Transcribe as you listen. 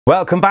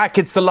Welcome back,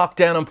 it's the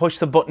Lockdown on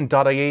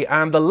pushthebutton.ie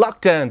and the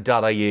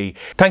lockdown.ie.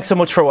 Thanks so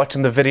much for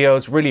watching the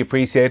videos, really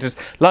appreciate it.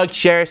 Like,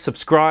 share,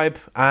 subscribe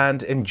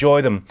and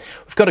enjoy them.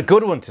 We've got a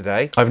good one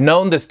today. I've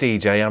known this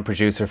DJ and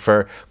producer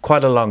for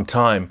quite a long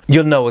time.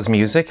 You'll know his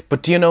music,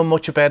 but do you know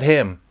much about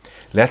him?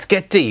 Let's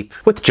get deep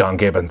with John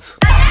Gibbons.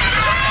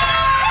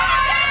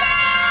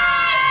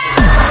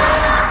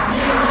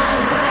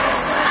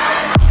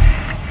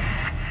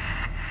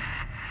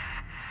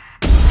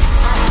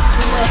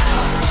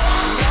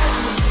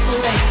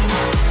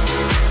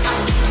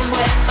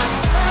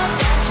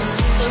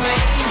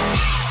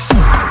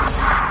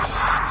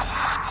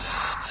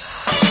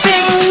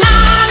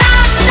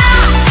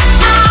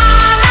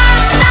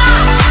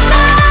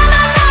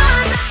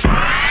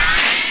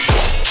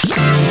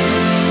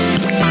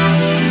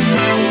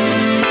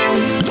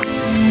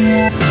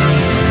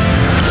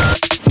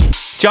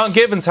 John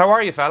Gibbons, how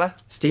are you, fella?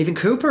 Stephen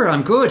Cooper,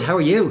 I'm good. How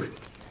are you?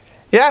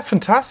 Yeah,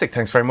 fantastic.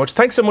 Thanks very much.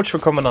 Thanks so much for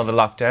coming on the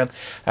Lockdown.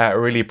 I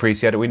really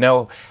appreciate it. We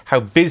know how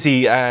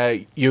busy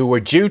you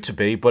were due to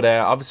be, but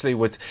obviously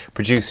with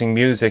producing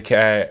music,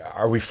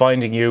 are we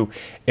finding you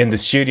in the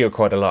studio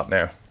quite a lot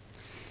now?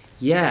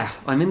 Yeah,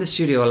 I'm in the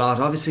studio a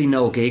lot. Obviously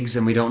no gigs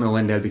and we don't know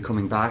when they'll be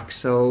coming back.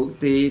 So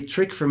the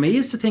trick for me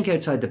is to think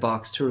outside the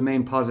box, to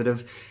remain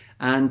positive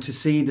and to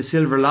see the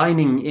silver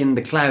lining in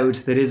the cloud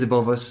that is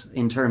above us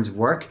in terms of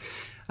work,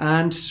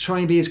 and try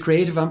and be as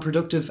creative and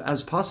productive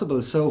as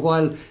possible. So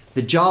while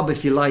the job,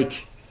 if you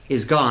like,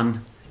 is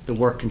gone, the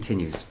work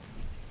continues.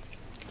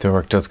 The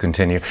work does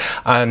continue.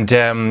 And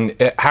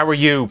how are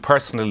you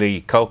personally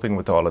coping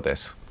with all of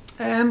this?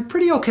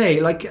 Pretty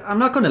okay. Like, I'm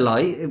not going to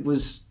lie, it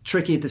was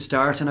tricky at the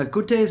start, and I've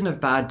good days and I've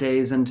bad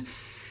days, and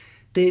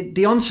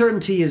the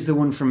uncertainty is the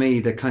one for me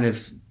that kind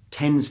of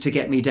tends to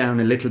get me down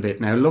a little bit.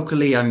 Now,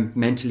 luckily, I'm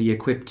mentally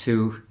equipped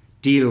to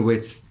deal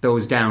with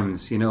those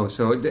downs, you know,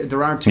 so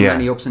there aren't too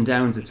many ups and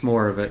downs. It's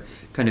more of a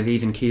kind of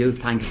even keel,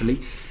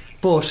 thankfully.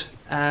 But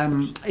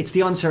it's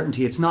the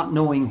uncertainty. It's not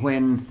knowing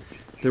when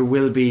there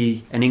will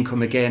be an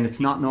income again. It's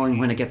not knowing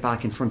when I get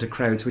back in front of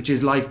crowds, which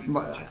is life.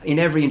 In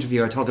every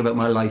interview I talk about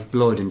my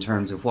lifeblood in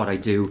terms of what I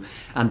do,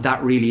 and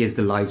that really is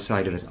the live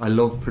side of it. I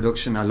love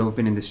production, I love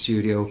being in the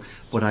studio,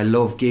 but I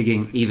love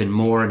gigging even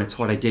more, and it's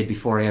what I did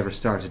before I ever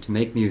started to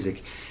make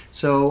music.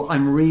 So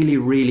I'm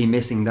really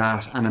missing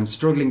that, and I'm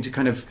struggling to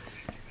kind of,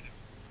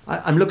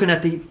 I'm looking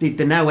at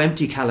the now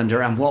empty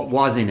calendar and what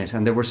was in it,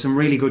 and there were some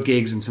really good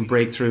gigs and some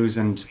breakthroughs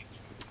and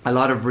a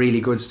lot of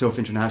really good stuff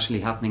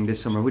internationally happening this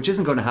summer, which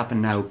isn't going to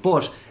happen now.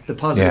 But the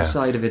positive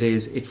side of it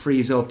is it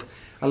frees up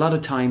a lot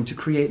of time to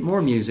create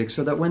more music,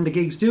 so that when the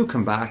gigs do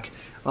come back,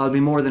 I'll be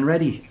more than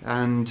ready,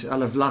 and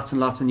I'll have lots and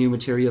lots of new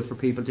material for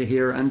people to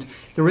hear, and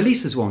the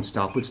releases won't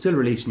stop. We'll still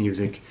release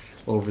music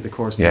over the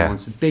course of the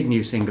months. A big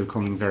new single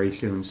coming very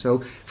soon. So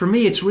for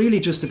me, it's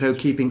really just about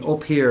keeping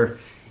up here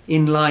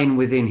in line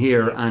within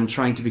here and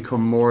trying to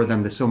become more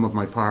than the sum of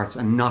my parts,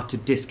 and not to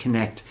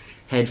disconnect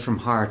head from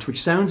heart,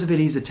 which sounds a bit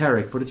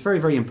esoteric, but it's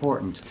very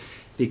important,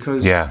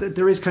 because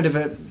there is kind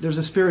of there's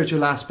a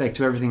spiritual aspect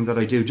to everything that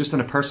I do, just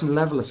on a personal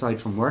level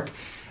aside from work.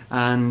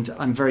 And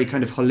I'm very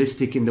kind of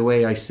holistic in the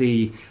way I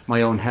see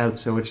my own health.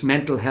 So it's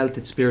mental health,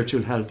 it's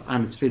spiritual health,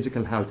 and it's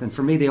physical health. And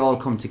for me, they all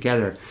come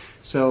together.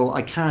 So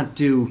I can't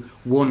do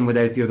one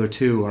without the other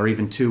two, or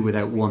even two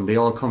without one. They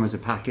all come as a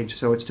package.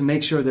 So it's to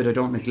make sure that I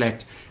don't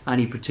neglect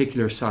any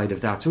particular side of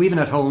that. So even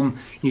at home,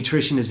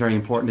 nutrition is very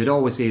important. It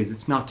always is.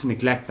 It's not to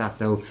neglect that,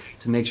 though,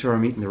 to make sure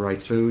I'm eating the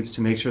right foods,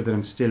 to make sure that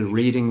I'm still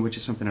reading, which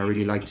is something I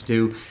really like to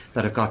do,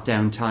 that I've got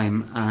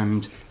downtime,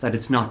 and that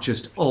it's not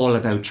just all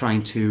about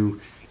trying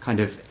to kind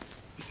of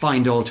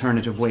find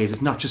alternative ways.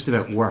 It's not just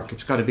about work.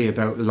 It's got to be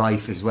about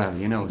life as well,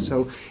 you know.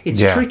 So it's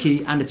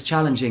tricky and it's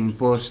challenging,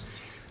 but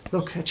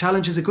look, a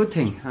challenge is a good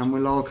thing, and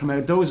we'll all come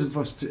out, those of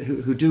us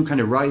who do kind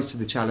of rise to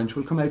the challenge,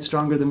 will come out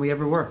stronger than we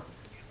ever were.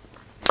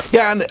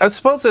 Yeah, and I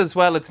suppose as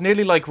well, it's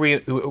nearly like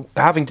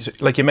having to,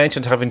 like you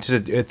mentioned, having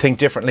to think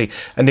differently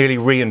and nearly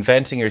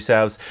reinventing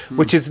yourselves,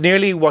 which is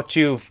nearly what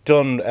you've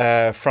done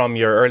from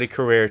your early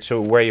career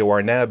to where you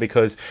are now,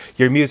 because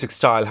your music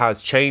style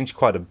has changed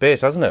quite a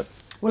bit, hasn't it?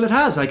 Well, it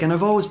has, like, and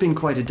I've always been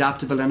quite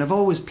adaptable, and I've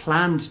always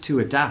planned to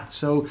adapt.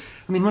 So,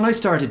 I mean, when I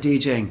started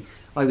DJing,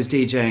 I was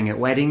DJing at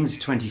weddings,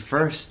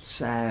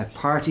 21sts,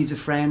 parties of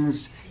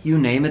friends, you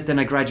name it. Then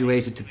I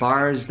graduated to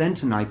bars, then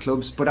to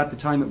nightclubs. But at the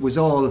time, it was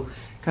all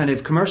kind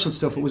of commercial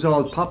stuff. It was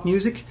all pop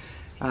music.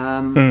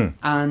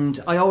 And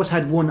I always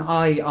had one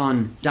eye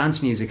on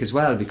dance music as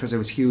well, because I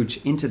was huge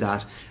into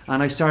that.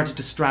 And I started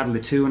to straddle the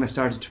two, and I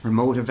started to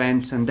promote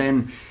events, and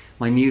then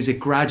my music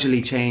gradually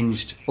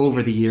changed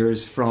over the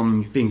years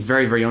from being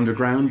very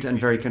underground and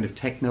very kind of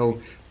techno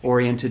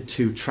oriented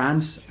to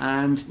trance,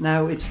 and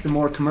now it's the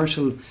more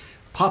commercial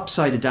pop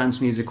side of dance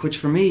music, which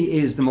for me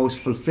is the most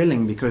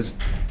fulfilling, because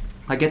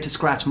I get to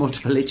scratch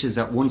multiple itches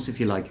at once,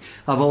 if you like.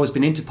 I've always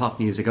been into pop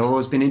music, I've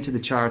always been into the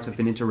charts, I've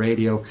been into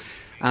radio,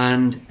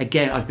 And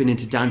again, I've been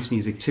into dance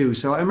music too.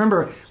 So I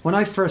remember when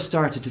I first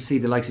started to see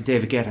the likes of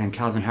David Guetta and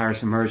Calvin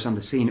Harris emerge on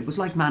the scene, it was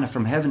like manna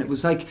from heaven. It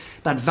was like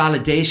that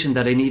validation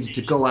that I needed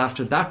to go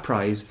after that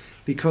prize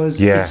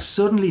because Yeah. it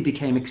suddenly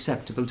became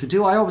acceptable to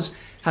do. I always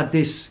had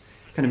this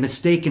kind of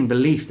mistaken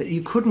belief that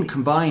you couldn't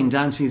combine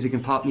dance music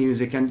and pop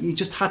music, and you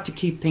just had to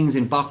keep things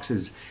in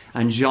boxes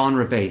and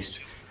genre based.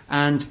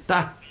 And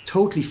that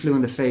totally flew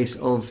in the face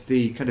of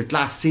the kind of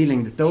glass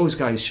ceiling that those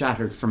guys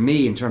shattered for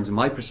me in terms of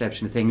my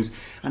perception of things.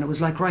 And it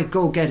was like, right,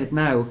 go get it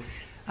now.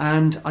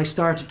 And I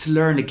started to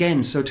learn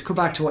again. So to come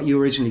back to what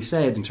you originally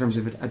said in terms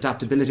of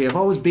adaptability, I've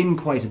always been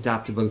quite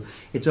adaptable.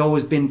 It's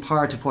always been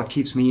part of what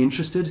keeps me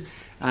interested.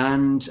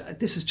 And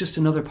this is just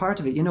another part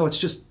of it. You know, it's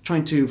just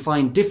trying to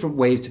find different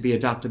ways to be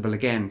adaptable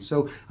again.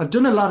 So I've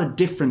done a lot of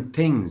different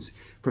things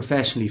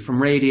professionally,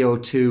 from radio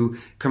to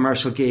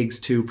commercial gigs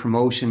to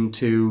promotion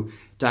to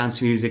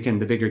dance music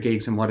and the bigger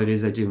gigs and what it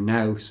is I do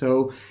now.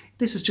 So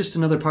this is just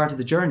another part of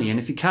the journey. And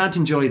if you can't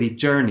enjoy the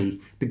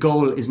journey, the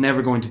goal is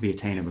never going to be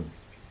attainable.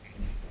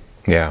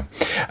 Yeah.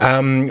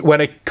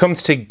 When it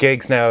comes to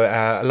gigs now,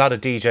 a lot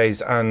of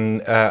DJs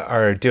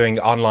are doing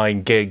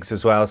online gigs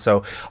as well.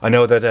 So I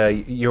know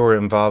that you were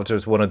involved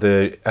with one of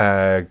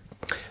the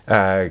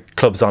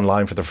clubs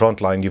online for the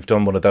Frontline. You've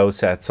done one of those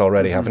sets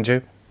already, haven't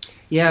you?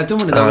 Yeah, I've done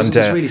one of those. And it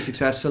was really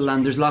successful,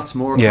 and there's lots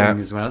more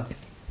coming as well.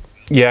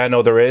 Yeah,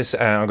 no, there is.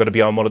 I'm going to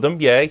be on one of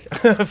them. Yay!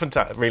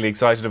 Really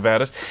excited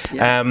about it.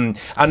 Yeah.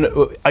 And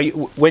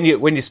when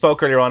you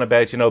spoke earlier on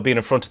about being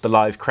in front of the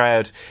live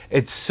crowd,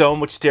 it's so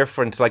much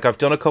different. Like, I've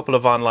done a couple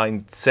of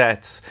online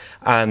sets,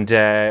 and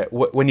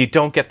when you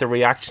don't get the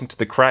reaction to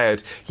the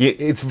crowd,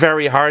 it's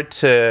very hard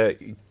to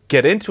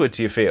get into it.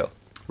 Do you feel?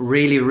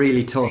 Really,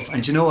 really tough.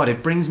 And you know what?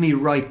 It brings me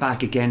right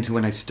back again to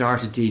when I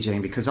started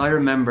DJing, because I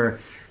remember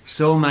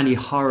so many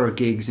horror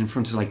gigs in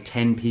front of like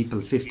 10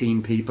 people,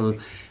 15 people.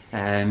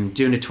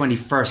 Doing a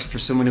 21st for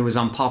someone who was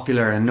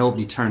unpopular and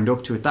nobody turned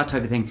up to it, that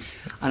type of thing.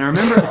 And I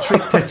remember a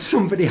trick that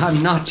somebody,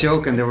 I'm not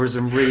joking, there were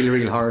some really,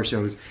 really horror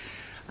shows.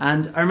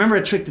 And I remember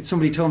a trick that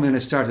somebody told me when I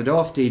started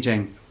off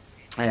DJing,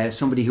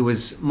 somebody who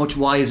was much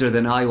wiser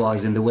than I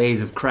was in the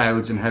ways of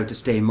crowds and how to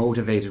stay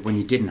motivated when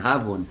you didn't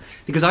have one.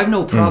 Because I've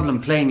no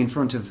problem playing in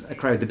front of a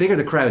crowd. The bigger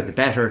the crowd, the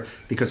better,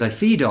 because I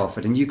feed off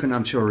it, and you can,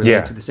 I'm sure,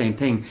 relate to the same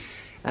thing.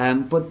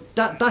 But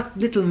that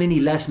little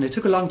mini lesson, it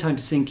took a long time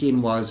to sink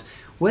in, was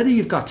whether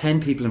you've got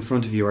 10 people in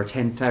front of you or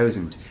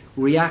 10,000,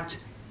 react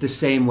the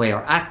same way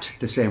or act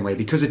the same way,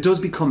 because it does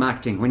become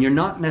acting when you're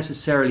not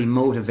necessarily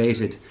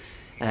motivated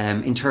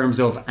in terms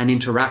of an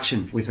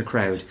interaction with a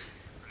crowd.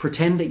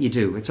 Pretend that you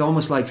do. It's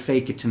almost like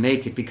fake it to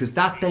make it, because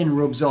that then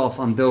rubs off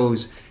on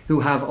those who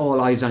have all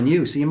eyes on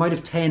you. So you might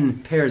have 10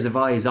 pairs of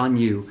eyes on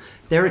you.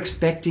 They're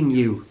expecting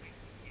you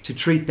to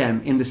treat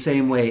them in the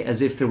same way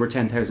as if there were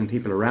 10,000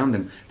 people around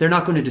them. They're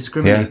not going to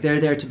discriminate. Yeah.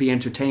 They're there to be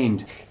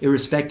entertained,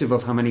 irrespective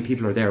of how many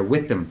people are there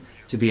with them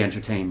to be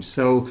entertained.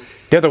 So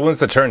they're the ones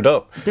that turned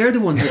up. They're the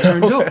ones that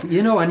turned up, and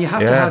you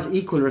have to have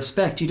equal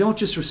respect. You don't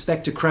just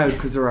respect a crowd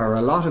because there are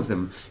a lot of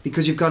them,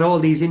 because you've got all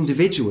these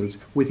individuals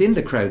within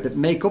the crowd that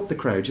make up the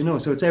crowd,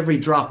 so it's every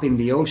drop in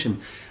the ocean.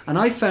 And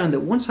I found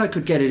that once I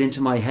could get it into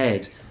my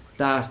head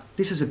that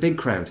this is a big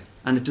crowd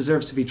and it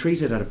deserves to be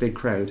treated at a big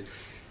crowd,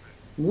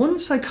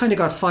 once I kind of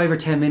got 5 or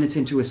 10 minutes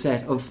into a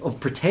set of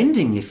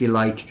pretending, if you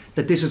like,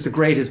 that this is the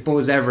greatest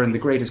buzz ever and the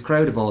greatest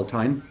crowd of all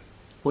time,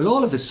 well,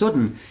 all of a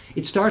sudden,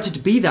 it started to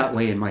be that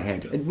way in my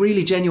head. It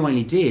really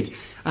genuinely did.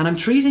 And I'm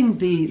treating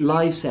the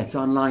live sets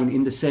online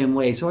in the same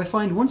way. So I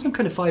find once I'm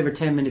kind of 5 or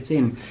 10 minutes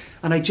in,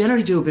 and I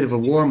generally do a bit of a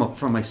warm-up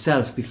for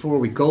myself before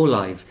we go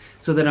live,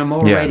 so that I'm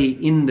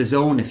already in the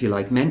zone, if you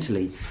like,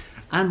 mentally.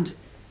 And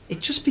it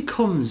just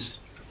becomes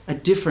a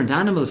different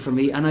animal for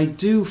me, and I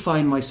do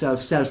find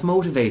myself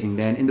self-motivating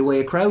then in the way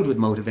a crowd would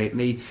motivate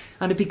me,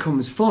 and it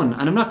becomes fun.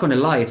 And I'm not going to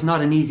lie, it's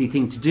not an easy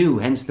thing to do,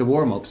 hence the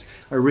warm-ups.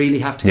 I really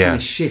have to kind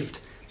of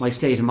shift my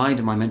state of mind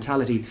and my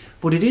mentality,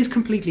 but it is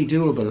completely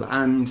doable.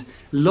 And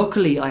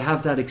luckily I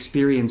have that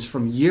experience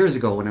from years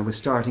ago when I was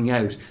starting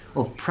out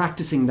of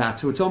practicing that,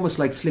 so it's almost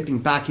like slipping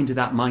back into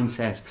that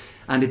mindset,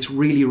 and it's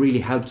really, really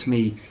helped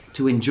me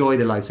to enjoy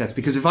the live sets,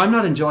 because if I'm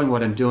not enjoying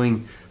what I'm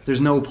doing,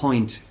 there's no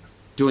point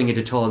doing it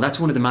at all. That's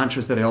one of the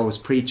mantras that I always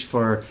preach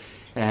for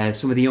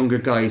some of the younger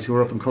guys who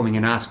are up and coming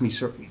and ask me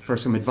for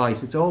some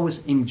advice. It's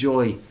always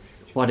enjoy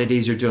what it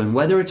is you're doing,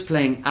 whether it's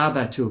playing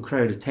ABBA to a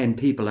crowd of 10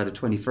 people at a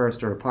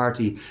 21st or a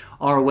party,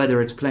 or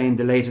whether it's playing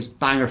the latest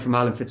banger from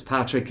Alan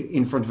Fitzpatrick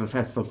in front of a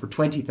festival for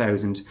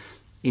 20,000.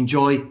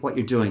 Enjoy what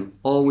you're doing.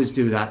 Always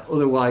do that.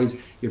 Otherwise,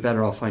 you're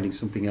better off finding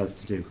something else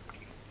to do.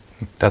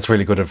 That's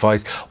really good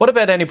advice. What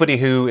about anybody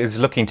who is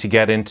looking to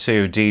get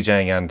into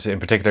DJing and in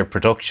particular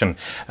production?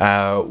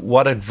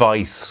 What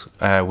advice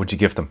would you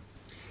give them?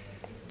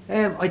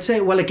 I'd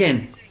say, well,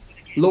 again,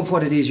 love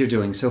what it is you're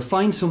doing. So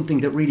find something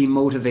that really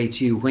motivates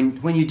you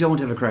when you don't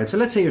have a crowd. So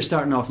let's say you're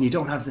starting off and you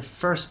don't have the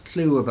first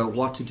clue about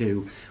what to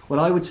do. Well,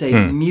 I would say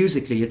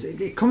musically,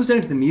 it comes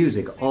down to the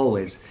music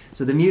always.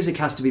 So the music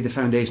has to be the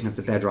foundation of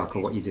the bedrock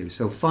of what you do.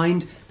 So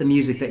find the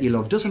music that you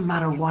love. Doesn't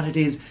matter what it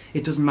is.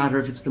 It doesn't matter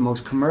if it's the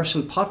most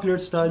commercial, popular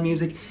style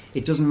music.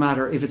 It doesn't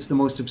matter if it's the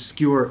most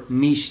obscure,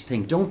 niche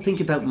thing. Don't think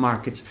about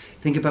markets.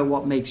 Think about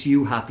what makes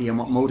you happy and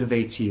what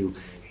motivates you.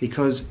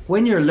 Because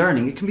when you're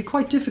learning, it can be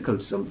quite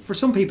difficult. For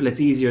some people, it's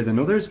easier than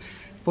others.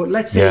 But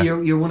let's say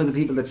Yeah. you're one of the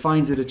people that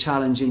finds it a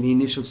challenge in the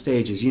initial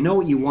stages. You know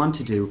what you want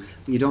to do,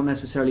 but you don't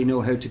necessarily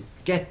know how to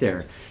get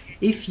there.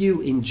 If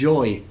you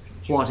enjoy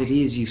what it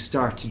is you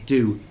start to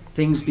do,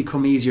 things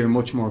become easier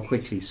much more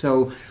quickly.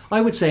 So I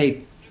would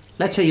say,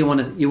 let's say you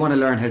want to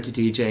learn how to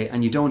DJ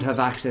and you don't have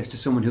access to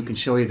someone who can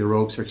show you the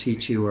ropes or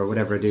teach you or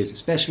whatever it is,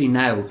 especially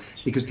now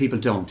because people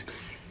don't.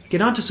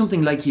 Get onto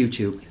something like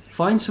YouTube,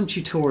 find some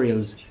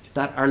tutorials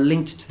that are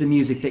linked to the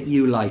music that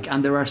you like,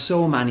 and there are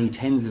so many,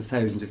 tens of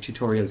thousands of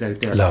tutorials out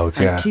there. Loads,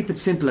 and yeah. keep it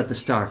simple at the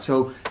start.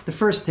 So the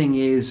first thing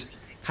is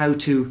how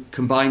to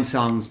combine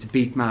songs to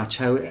beat match,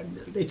 how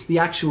it's the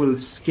actual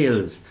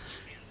skills.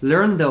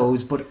 Learn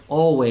those, but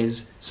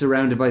always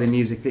surrounded by the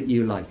music that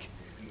you like.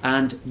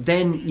 And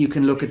then you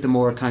can look at the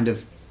more kind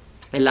of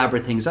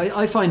elaborate things.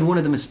 I find one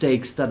of the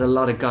mistakes that a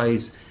lot of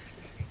guys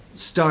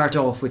start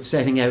off with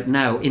setting out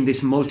now in this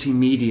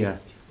multimedia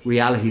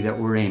reality that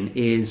we're in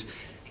is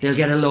they'll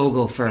get a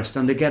logo first,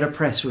 and they get a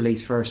press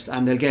release first,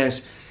 and they'll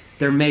get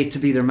their mate to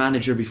be their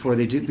manager before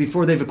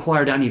they've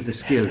acquired any of the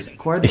skills.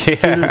 Acquire the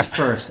skills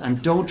first,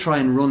 and don't try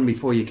and run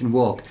before you can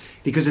walk,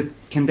 because it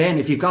can then,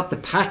 if you've got the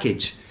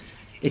package,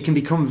 it can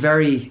become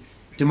very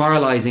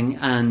demoralizing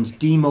and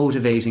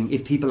demotivating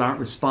if people aren't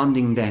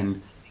responding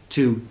then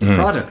to the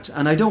product.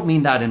 And I don't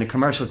mean that in a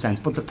commercial sense,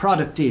 but the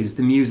product is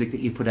the music that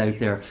you put out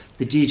there,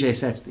 the DJ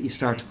sets that you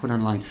start to put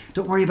online.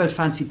 Don't worry about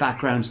fancy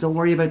backgrounds. Don't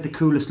worry about the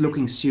coolest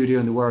looking studio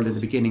in the world at the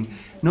beginning.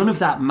 None of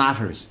that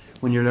matters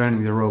when you're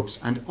learning the ropes,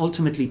 and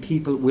ultimately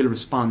people will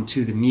respond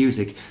to the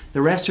music.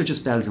 The rest are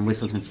just bells and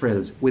whistles and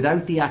frills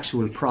without the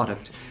actual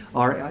product,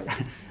 or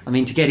I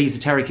mean, to get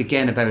esoteric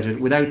again about it,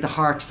 without the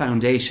heart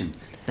foundation,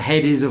 the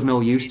head is of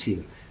no use to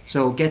you.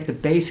 So get the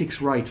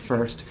basics right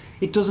first.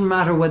 It doesn't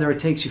matter whether it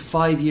takes you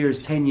 5 years,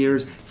 10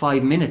 years,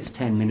 5 minutes,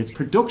 10 minutes.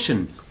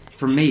 Production,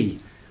 for me,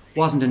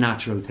 wasn't a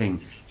natural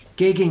thing.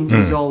 Gigging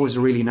was always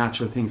a really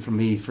natural thing for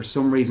me. For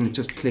some reason, it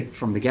just clicked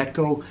from the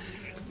get-go.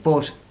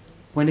 But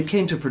when it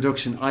came to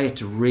production, I had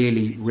to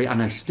really,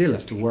 and I still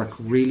have to work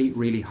really,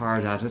 really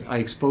hard at it. I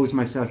exposed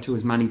myself to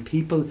as many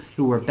people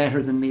who were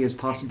better than me as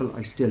possible.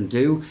 I still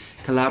do.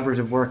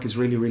 Collaborative work is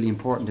really, really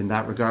important in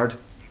that regard.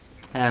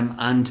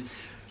 And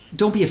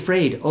don't be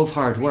afraid of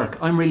hard work.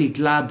 I'm really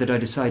glad that I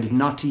decided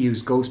not to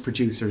use ghost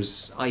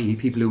producers, i.e.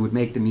 people who would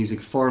make the music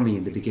for me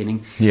in the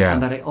beginning,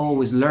 and that I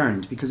always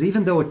learned, because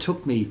even though it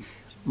took me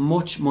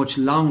much, much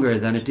longer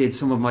than it did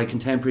some of my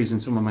contemporaries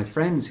and some of my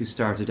friends who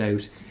started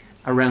out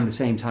around the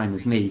same time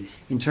as me,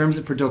 in terms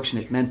of production,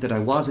 it meant that I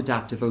was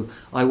adaptable.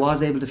 I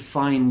was able to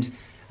find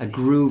a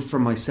groove for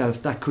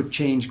myself that could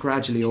change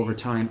gradually over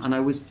time, and I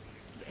was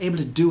able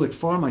to do it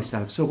for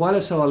myself. So while I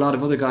saw a lot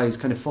of other guys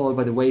kind of fall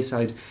by the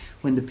wayside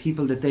when the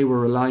people that they were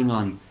relying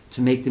on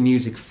to make the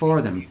music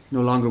for them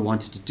no longer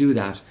wanted to do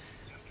that,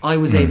 I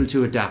was able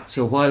to adapt.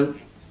 So while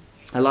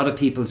a lot of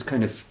people's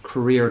kind of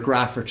career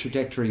graph or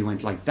trajectory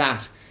went like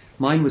that,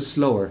 mine was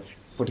slower,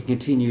 but it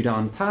continued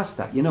on past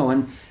that, you know,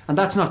 and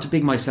that's not to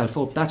big myself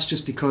up. That's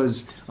just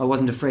because I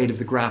wasn't afraid of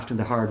the graft and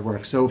the hard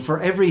work. So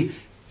for every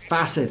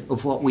facet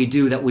of what we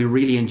do that we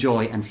really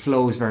enjoy and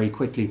flows very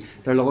quickly,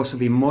 there'll also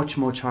be much,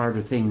 much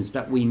harder things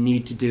that we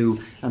need to do,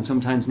 and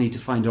sometimes need to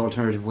find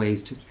alternative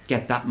ways to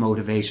get that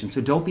motivation. So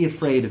don't be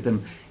afraid of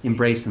them,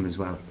 embrace them as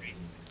well.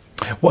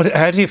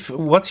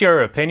 What's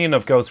your opinion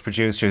of ghost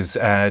producers?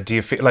 Do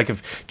you feel like,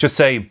 if, just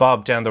say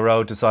Bob down the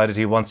road decided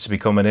he wants to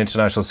become an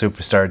international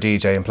superstar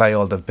DJ and play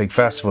all the big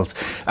festivals,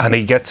 and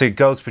he gets a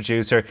ghost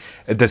producer,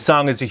 the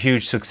song is a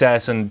huge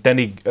success, and then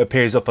he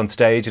appears up on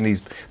stage and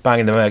he's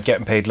banging them out,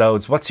 getting paid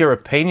loads. What's your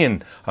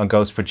opinion on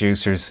ghost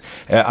producers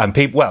and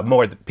people, well,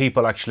 more the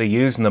people actually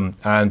using them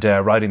and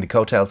riding the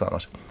coattails on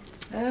it?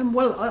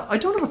 Well, I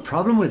don't have a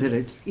problem with it.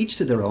 It's each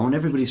to their own.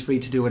 Everybody's free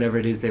to do whatever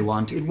it is they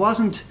want. It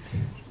wasn't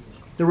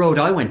the road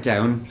I went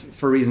down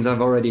for reasons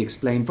I've already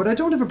explained, but I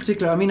don't have a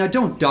particular, I mean, I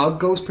don't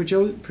dog ghost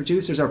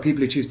producers or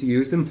people who choose to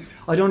use them.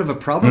 I don't have a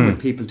problem with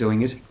people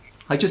doing it.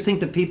 I just think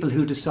that people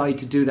who decide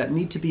to do that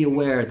need to be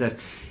aware that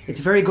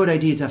it's a very good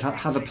idea to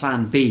have a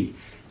plan B.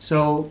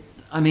 So,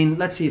 I mean,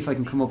 let's see if I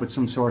can come up with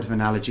some sort of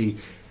analogy.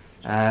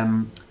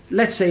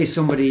 Let's say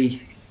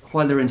somebody,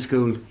 while they're in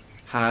school,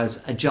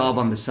 has a job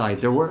on the side.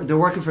 They're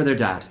working for their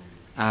dad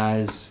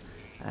as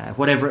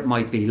whatever it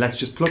might be. Let's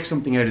just pluck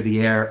something out of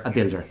the air, a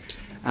builder.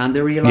 And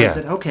they realise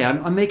that, okay,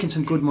 I'm making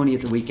some good money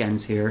at the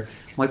weekends here.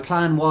 My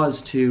plan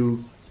was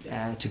to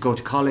go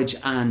to college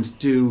and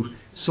do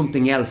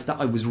something else that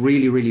I was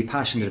really, really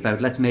passionate about.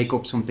 Let's make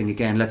up something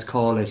again. Let's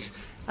call it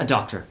a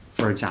doctor,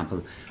 for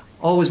example.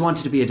 Always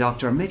wanted to be a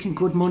doctor. I'm making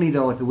good money,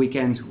 though, at the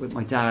weekends with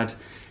my dad.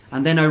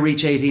 And then I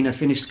reach 18, I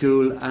finish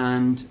school,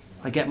 and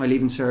I get my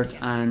leaving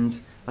cert, and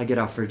I get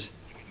offered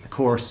a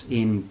course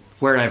in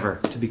wherever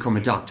to become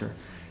a doctor.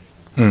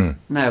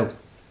 Now,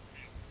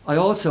 I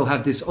also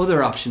have this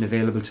other option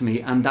available to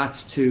me, and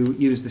that's to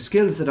use the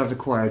skills that I've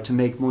acquired to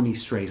make money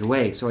straight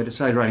away. So I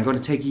decided, right, I'm going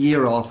to take a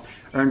year off,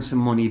 earn some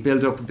money,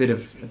 build up a bit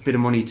of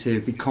money to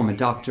become a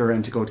doctor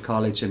and to go to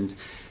college and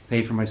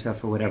pay for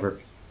myself or whatever.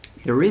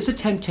 There is a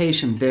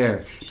temptation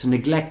there to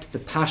neglect the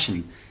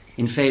passion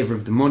in favour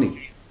of the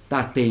money.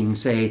 That being,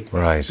 say,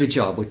 Right. the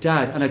job with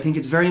Dad. And I think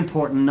it's very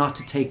important not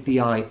to take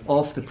the eye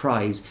off the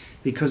prize,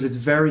 because it's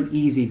very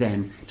easy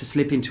then to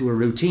slip into a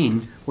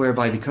routine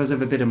whereby, because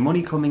of a bit of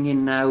money coming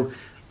in now,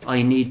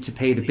 I need to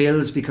pay the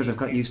bills because I've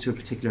got used to a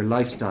particular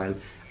lifestyle,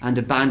 and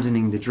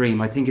abandoning the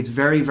dream. I think it's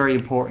very, very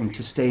important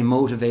to stay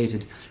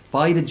motivated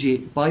by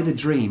the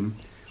dream,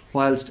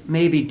 whilst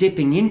maybe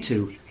dipping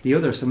into the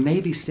other. So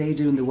maybe stay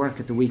doing the work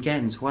at the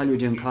weekends while you're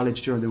doing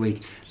college during the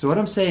week. So what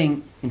I'm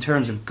saying in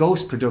terms of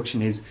ghost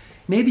production is,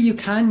 maybe you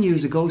can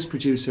use a ghost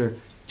producer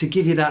to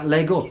give you that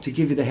leg up, to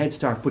give you the head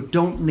start, but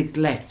don't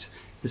neglect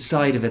the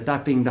side of it,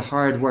 that being the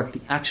hard work,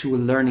 the actual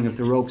learning of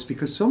the ropes,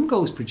 because some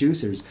ghost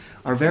producers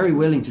are very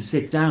willing to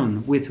sit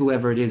down with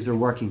whoever it is they're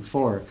working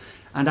for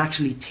and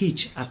actually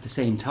teach at the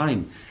same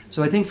time.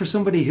 So I think for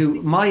somebody who,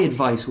 my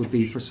advice would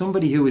be for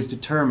somebody who is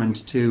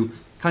determined to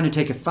kind of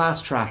take a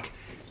fast track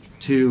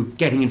to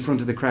getting in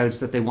front of the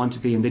crowds that they want to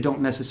be, and they don't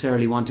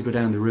necessarily want to go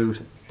down the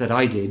route that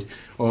I did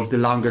of the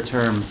longer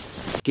term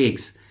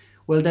gigs,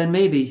 well then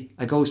maybe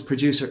a ghost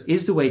producer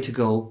is the way to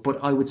go. But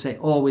I would say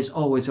always,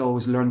 always,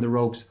 always learn the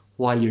ropes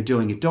while you're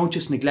doing it. Don't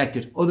just neglect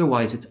it.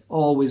 Otherwise, it's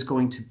always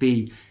going to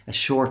be a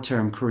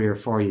short-term career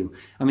for you.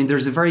 I mean,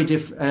 there's a very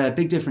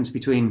big difference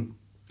between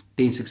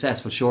being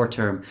successful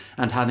short-term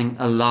and having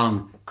a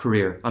long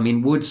career. I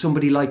mean, would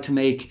somebody like to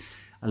make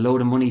a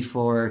load of money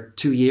for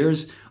 2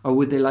 years, or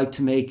would they like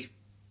to make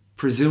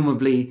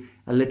presumably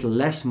a little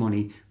less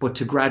money, but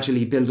to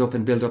gradually build up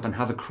and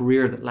have a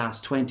career that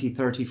lasts 20,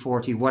 30,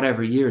 40,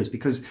 whatever years?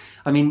 Because,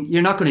 I mean,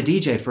 you're not going to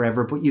DJ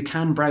forever, but you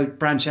can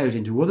branch out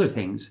into other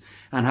things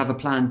and have a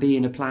plan B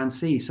and a plan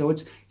C. So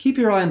it's keep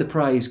your eye on the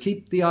prize,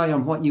 keep the eye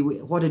on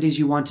what it is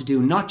you want to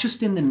do, not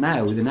just in the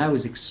now. The now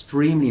is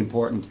extremely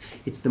important.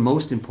 It's the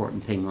most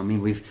important thing. I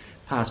mean, we've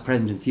past,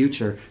 present and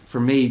future. For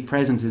me,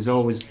 present is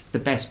always the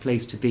best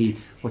place to be,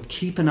 but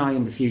keep an eye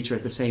on the future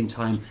at the same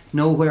time.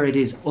 Know where it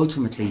is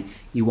ultimately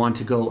you want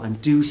to go,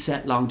 and do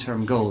set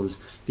long-term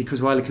goals,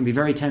 because while it can be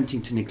very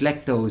tempting to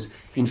neglect those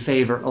in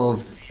favour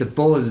of the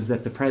buzz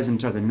that the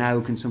present or the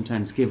now can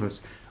sometimes give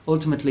us,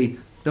 ultimately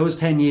those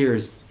 10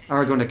 years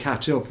are going to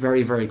catch up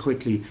very, very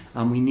quickly,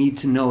 and we need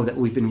to know that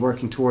we've been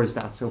working towards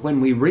that. So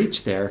when we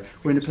reach there,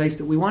 we're in a place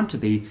that we want to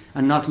be,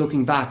 and not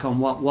looking back on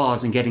what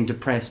was and getting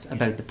depressed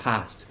about the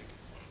past.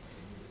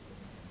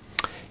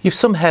 You've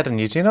some head on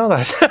you, do you know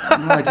that?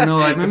 No, I don't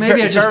know.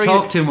 Maybe I just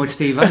talk too much,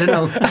 Steve. I don't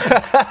know.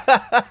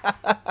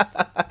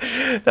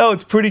 No,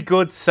 it's pretty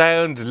good,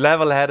 sound,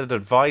 level-headed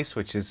advice,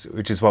 which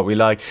is what we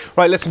like.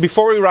 Right, listen,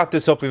 before we wrap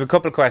this up, we have a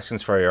couple of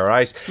questions for you, all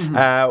right?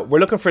 We're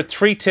looking for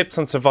 3 tips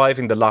on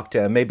surviving the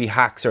lockdown, maybe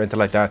hacks or anything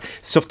like that,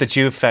 stuff that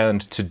you've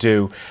found to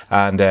do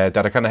and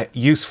that are kind of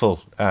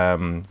useful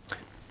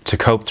to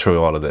cope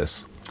through all of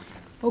this.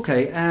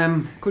 Okay,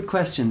 good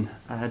question.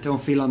 I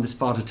don't feel on the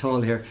spot at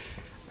all here.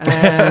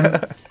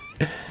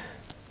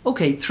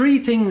 Okay, 3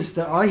 things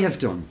that I have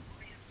done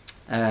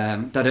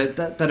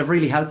that have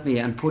really helped me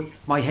and put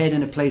my head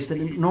in a place that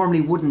it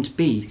normally wouldn't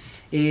be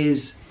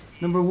is,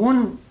 number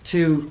 1,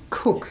 to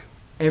cook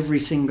every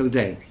single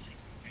day,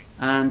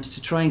 and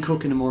to try and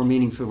cook in a more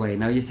meaningful way.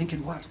 Now you're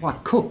thinking,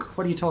 what cook?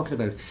 What are you talking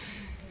about?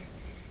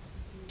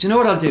 Do you know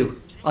what I'll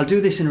do? I'll do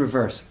this in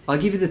reverse. I'll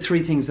give you the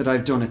 3 things that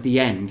I've done at the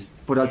end,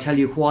 but I'll tell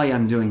you why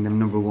I'm doing them,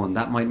 number 1.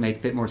 That might make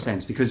a bit more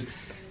sense, because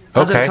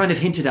as I've kind of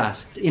hinted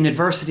at, in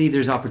adversity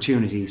there's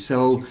opportunity.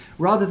 So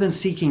rather than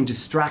seeking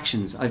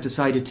distractions, I've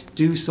decided to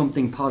do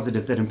something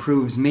positive that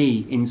improves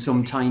me in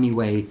some tiny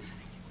way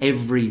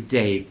every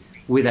day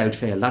without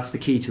fail. That's the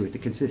key to it, the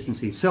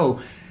consistency. So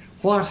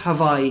what have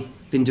I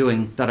been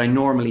doing that I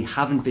normally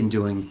haven't been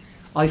doing?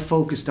 I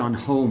focused on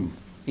home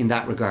in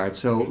that regard.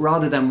 So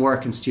rather than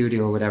work in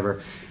studio or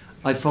whatever,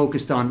 I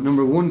focused on,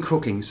 number 1,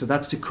 cooking. So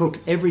that's to cook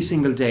every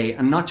single day,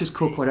 and not just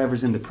cook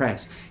whatever's in the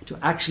press, to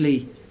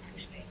actually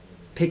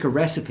pick a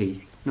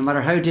recipe, no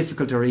matter how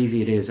difficult or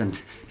easy it is,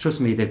 and trust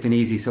me, they've been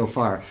easy so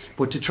far,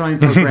 but to try and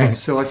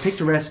progress. So I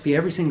picked a recipe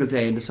every single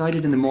day and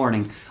decided in the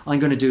morning I'm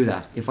going to do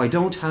that. If I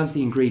don't have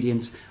the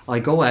ingredients, I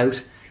go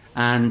out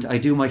and I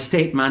do my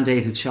state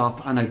mandated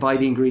shop and I buy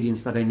the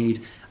ingredients that I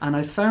need. And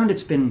I found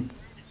it's been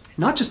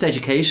not just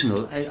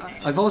educational,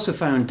 I've also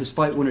found,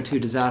 despite 1 or 2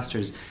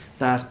 disasters,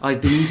 that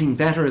I've been eating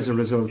better as a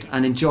result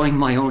and enjoying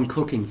my own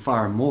cooking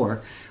far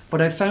more. But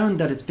I found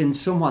that it's been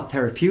somewhat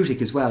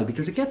therapeutic as well,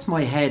 because it gets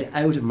my head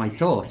out of my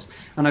thoughts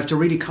and I have to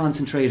really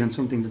concentrate on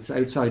something that's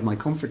outside my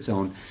comfort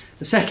zone.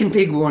 The second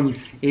big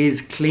one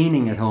is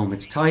cleaning at home.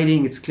 It's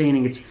tidying, it's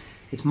cleaning,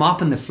 it's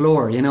mopping the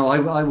floor. You know,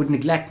 I would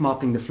neglect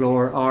mopping the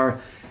floor,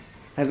 or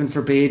heaven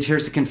forbid,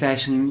 here's a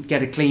confession,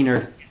 get a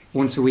cleaner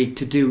once a week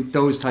to do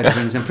those type of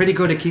things. I'm pretty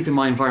good at keeping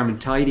my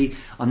environment tidy.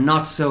 I'm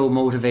not so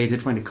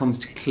motivated when it comes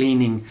to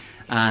cleaning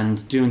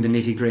and doing the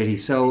nitty-gritty.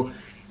 So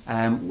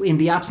in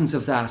the absence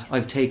of that,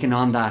 I've taken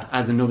on that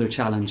as another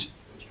challenge.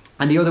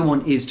 And the other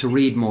one is to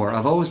read more.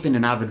 I've always been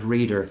an avid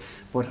reader,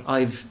 but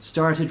I've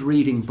started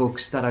reading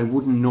books that I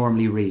wouldn't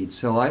normally read.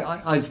 So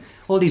I've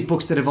all these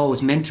books that I've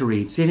always meant to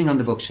read sitting on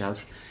the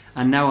bookshelf,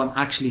 and now I'm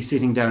actually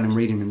sitting down and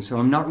reading them. So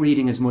I'm not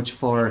reading as much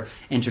for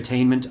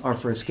entertainment or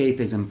for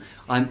escapism.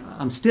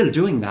 I'm still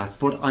doing that,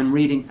 but I'm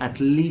reading at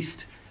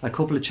least a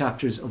couple of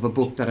chapters of a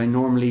book that I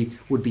normally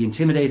would be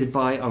intimidated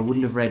by or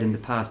wouldn't have read in the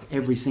past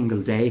every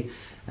single day,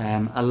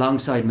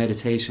 alongside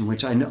meditation,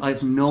 which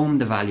I've known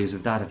the values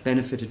of that. I've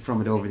benefited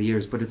from it over the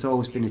years, but it's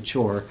always been a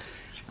chore.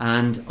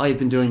 And I've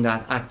been doing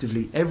that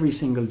actively every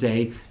single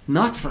day,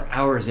 not for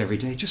hours every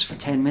day, just for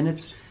 10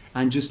 minutes,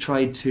 and just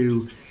tried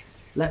to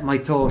let my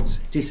thoughts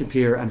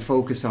disappear and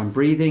focus on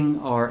breathing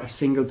or a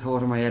single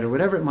thought in my head or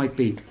whatever it might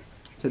be.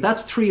 So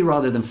that's 3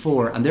 rather than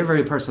 4, and they're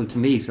very personal to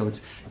me. So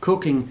it's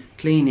cooking,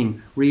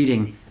 cleaning,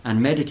 reading,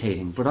 and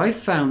meditating. But I've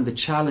found the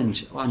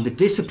challenge and the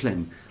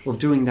discipline of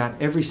doing that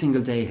every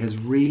single day has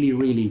really,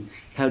 really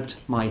helped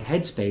my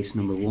headspace,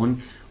 number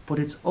one. But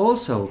it's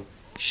also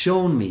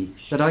shown me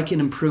that I can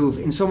improve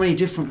in so many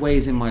different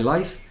ways in my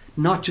life,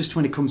 not just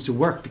when it comes to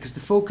work, because the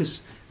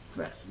focus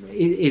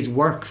is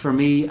work for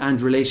me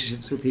and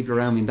relationships with people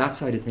around me and that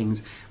side of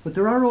things. But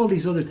there are all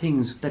these other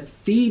things that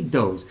feed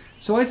those.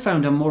 So I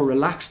found I'm more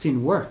relaxed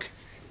in work,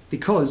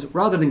 because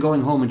rather than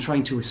going home and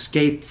trying to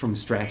escape from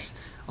stress,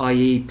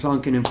 i.e.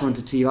 plonking in front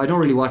of TV, I don't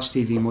really watch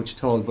TV much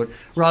at all, but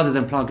rather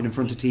than plonking in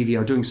front of TV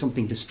or doing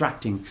something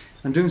distracting,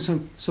 I'm doing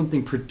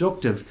something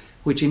productive,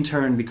 which in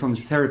turn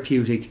becomes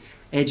therapeutic,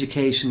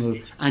 educational,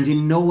 and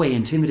in no way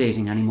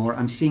intimidating anymore.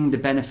 I'm seeing the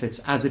benefits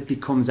as it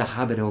becomes a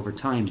habit over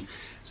time.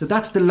 So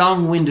that's the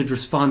long-winded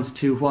response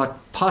to what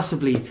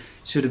possibly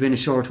should have been a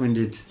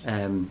short-winded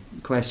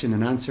question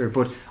and answer,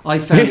 but I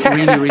found it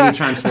really, really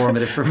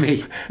transformative for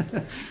me.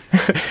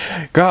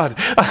 God,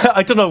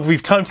 I don't know if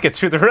we've time to get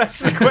through the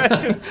rest of the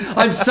questions.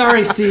 I'm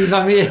sorry, Steve.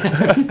 I mean,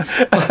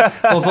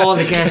 of all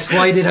the guests,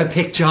 why did I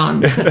pick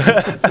John?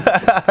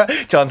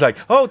 John's like,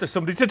 oh, there's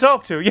somebody to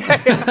talk to.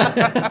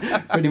 Yeah,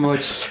 pretty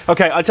much.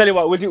 Okay, I'll tell you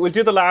what. We'll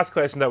do the last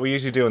question that we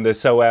usually do in this.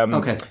 So,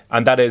 okay,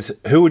 and that is,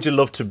 who would you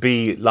love to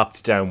be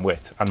locked down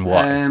with, and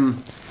why?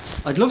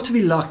 I'd love to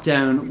be locked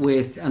down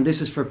with, and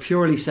this is for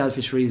purely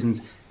selfish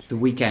reasons, The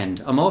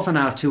Weeknd. I'm often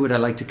asked who would I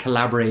like to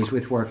collaborate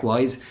with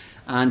work-wise,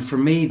 and for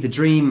me, the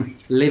dream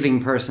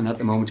living person at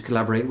the moment to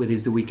collaborate with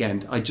is The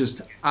Weeknd. I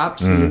just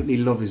absolutely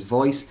love his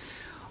voice.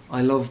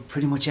 I love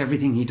pretty much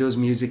everything he does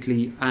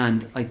musically,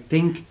 and I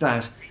think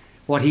that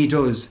what he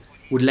does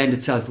would lend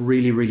itself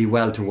really, really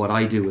well to what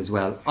I do as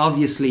well.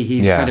 Obviously,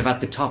 he's kind of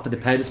at the top of the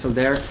pedestal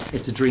there.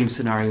 It's a dream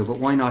scenario, but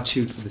why not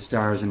shoot for the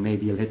stars and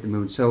maybe he'll hit the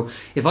moon? So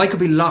if I could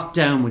be locked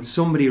down with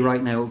somebody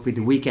right now, it would be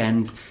The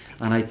Weeknd,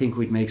 and I think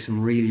we'd make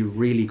some really,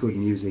 really good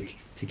music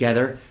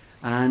together.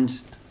 And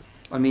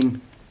I mean,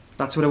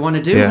 that's what I want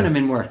to do when I'm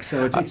in work.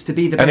 So it's to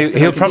be the best.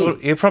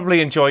 And he'll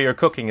probably enjoy your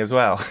cooking as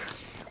well.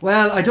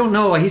 Well, I don't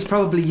know. He's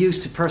probably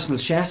used to personal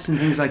chefs and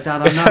things like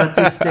that. I'm not at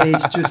this stage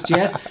just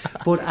yet.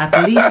 But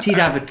at least he'd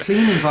have a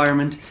clean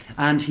environment,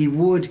 and he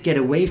would get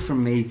away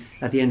from me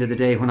at the end of the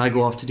day when I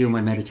go off to do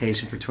my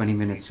meditation for 20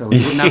 minutes. So he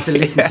wouldn't have to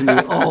listen to me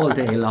all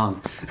day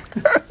long.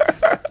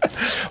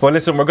 Well,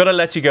 listen, we're going to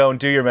let you go and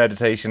do your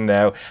meditation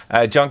now.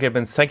 John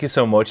Gibbons, thank you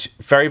so much.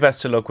 Very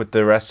best of luck with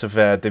the rest of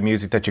the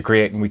music that you're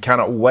creating. We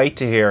cannot wait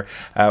to hear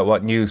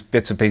what new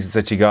bits and pieces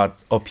that you got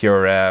up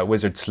your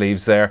wizard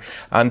sleeves there.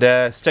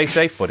 And stay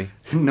safe, buddy.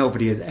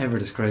 Nobody has ever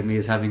described me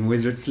as having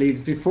wizard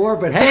sleeves before,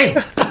 but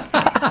hey!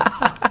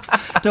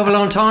 Double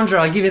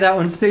entendre, I'll give you that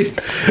one, Steve.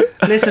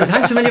 Listen,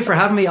 thanks a million for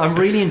having me. I'm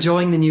really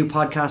enjoying the new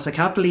podcast. I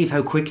can't believe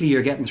how quickly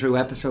you're getting through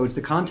episodes.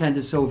 The content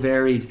is so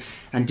varied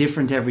and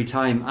different every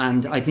time,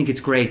 and I think it's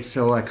great.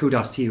 So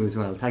kudos to you as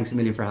well. Thanks a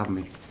million for having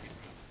me.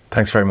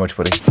 Thanks very much,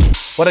 buddy.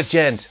 What a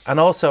gent. And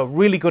also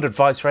really good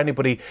advice for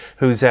anybody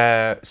who's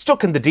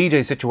stuck in the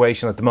DJ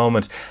situation at the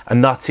moment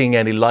and not seeing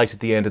any light at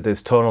the end of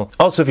this tunnel.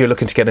 Also, if you're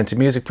looking to get into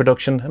music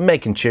production and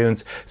making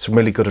tunes, some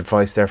really good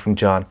advice there from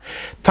John.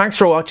 Thanks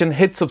for watching.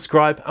 Hit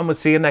subscribe and we'll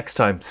see you next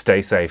time.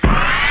 Stay safe.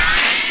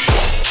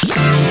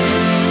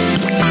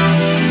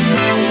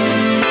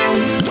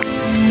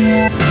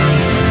 Yeah.